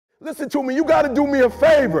Listen to me, you gotta do me a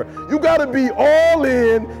favor. You gotta be all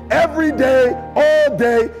in every day, all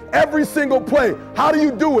day, every single play. How do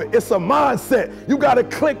you do it? It's a mindset. You gotta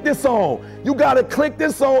click this on. You gotta click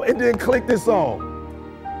this on and then click this on.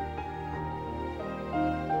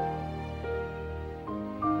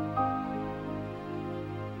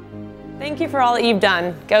 Thank you for all that you've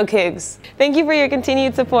done. Go Cougs. Thank you for your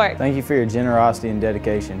continued support. Thank you for your generosity and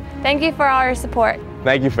dedication. Thank you for all your support.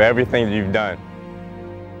 Thank you for everything that you've done.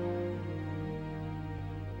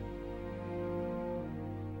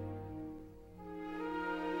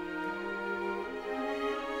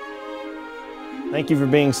 Thank you for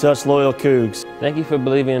being such loyal Cougs. Thank you for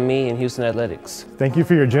believing in me and Houston Athletics. Thank you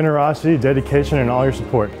for your generosity, dedication, and all your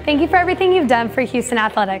support. Thank you for everything you've done for Houston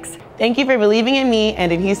Athletics. Thank you for believing in me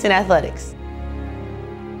and in Houston Athletics.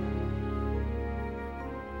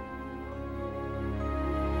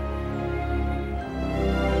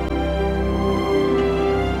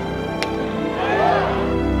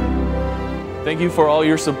 Thank you for all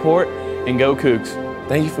your support, and go Cougs.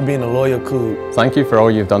 Thank you for being a loyal Coug. Thank you for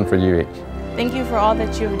all you've done for UH. Thank you for all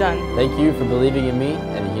that you've done. Thank you for believing in me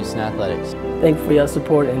and in Houston Athletics. Thank you for your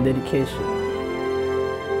support and dedication.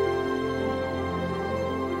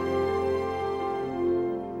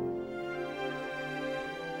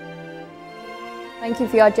 Thank you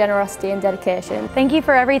for your generosity and dedication. Thank you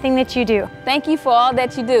for everything that you do. Thank you for all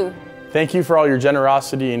that you do. Thank you for all your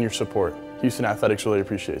generosity and your support. Houston Athletics really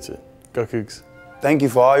appreciates it. Go Cougs. Thank you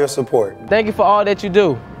for all your support. Thank you for all that you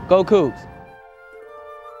do. Go Cougs.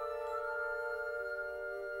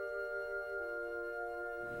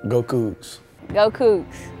 Go Cougs. Go Cougs.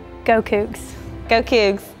 Go Cougs. Go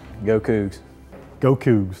Cougs. Go Cougs. Go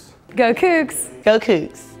Cougs. Go Cougs. Go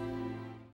Cougs.